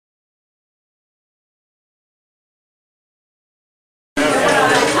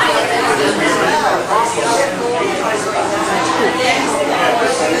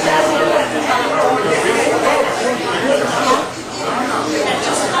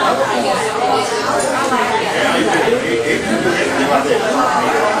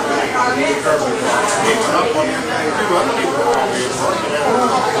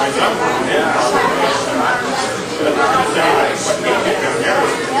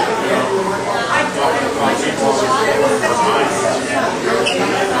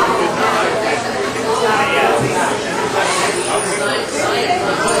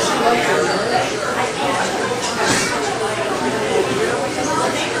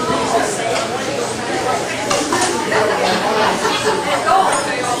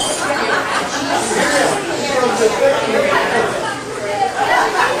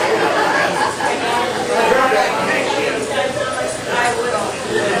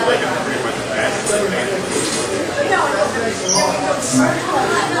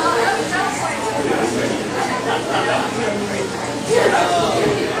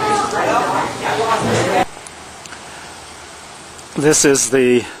This is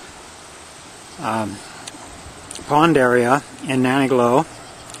the pond area in Naniglow.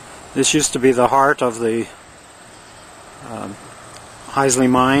 This used to be the heart of the Heisley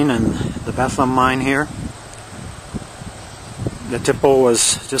mine and the Bethlehem mine here. The tipple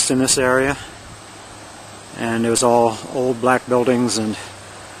was just in this area, and it was all old black buildings, and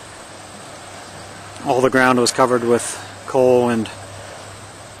all the ground was covered with coal and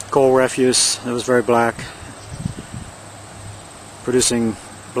coal refuse. It was very black, producing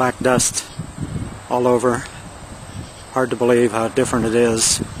black dust all over. Hard to believe how different it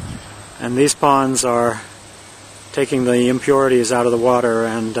is. And these ponds are taking the impurities out of the water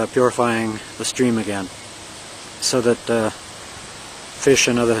and purifying the stream again, so that fish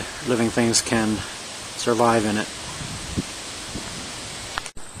and other living things can survive in it.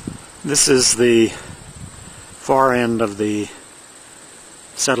 This is the far end of the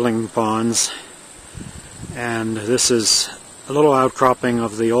settling ponds, and this is a little outcropping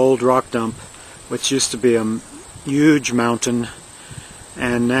of the old rock dump, which used to be a huge mountain,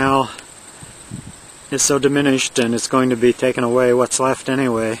 and now is so diminished, and it's going to be taken away, what's left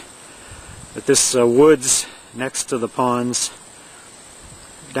anyway. But this woods next to the ponds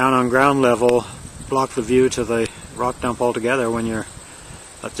down on ground level block the view to the rock dump altogether when you're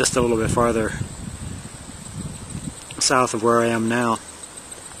just a little bit farther south of where I am now.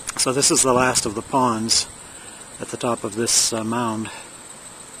 So this is the last of the ponds at the top of this mound.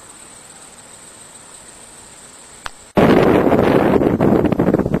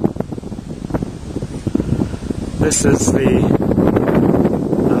 This is the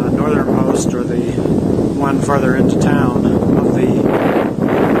northernmost, or the one farther into town, of the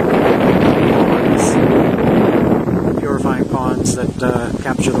ponds, purifying ponds that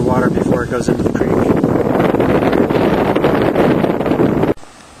capture the water before it goes into the creek.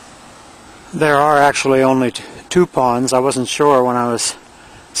 There are actually only two ponds. I wasn't sure when I was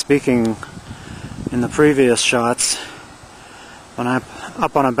speaking in the previous shots, but I'm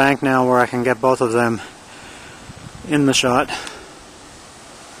up on a bank now where I can get both of them in the shot.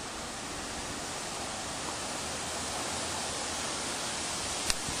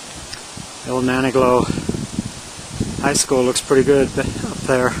 The old Naniglow High School looks pretty good up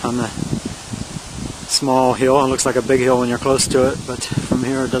there on the small hill. It looks like a big hill when you're close to it, but from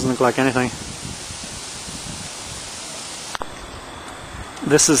here it doesn't look like anything.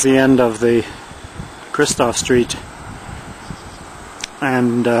 This is the end of the Christoph Street,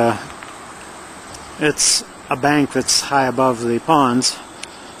 and it's a bank that's high above the ponds,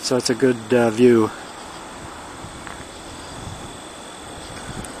 so it's a good view.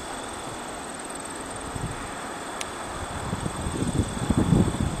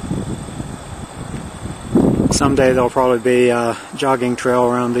 Someday there'll probably be a jogging trail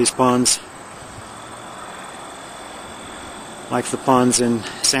around these ponds, like the ponds in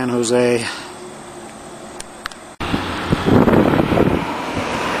San Jose.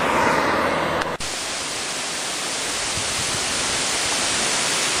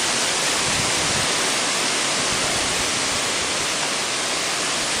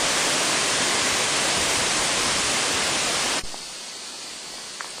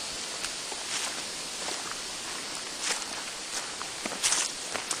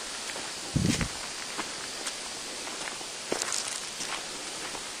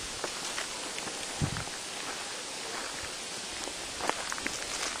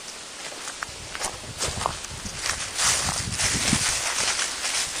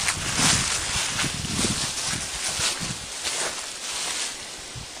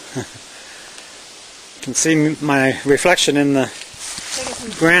 You can see my reflection in the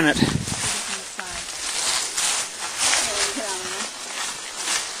granite.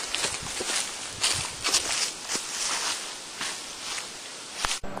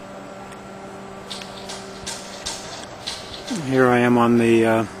 Here I am on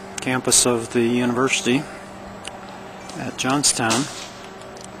the campus of the university at Johnstown,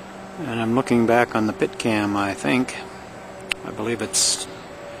 and I'm looking back on the pit cam. I believe it's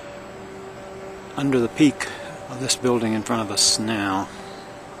under the peak of this building in front of us now.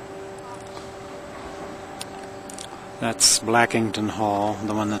 That's Blackington Hall,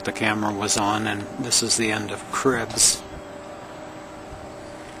 the one that the camera was on, and this is the end of Krebs.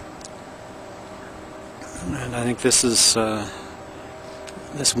 And I think this is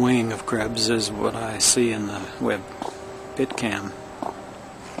this wing of Krebs is what I see in the web pit cam.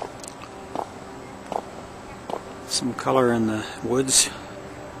 Some color in the woods,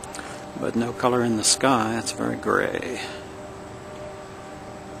 but no color in the sky. It's very gray.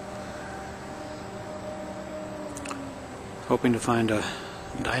 Hoping to find a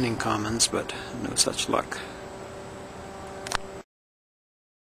dining commons, but no such luck.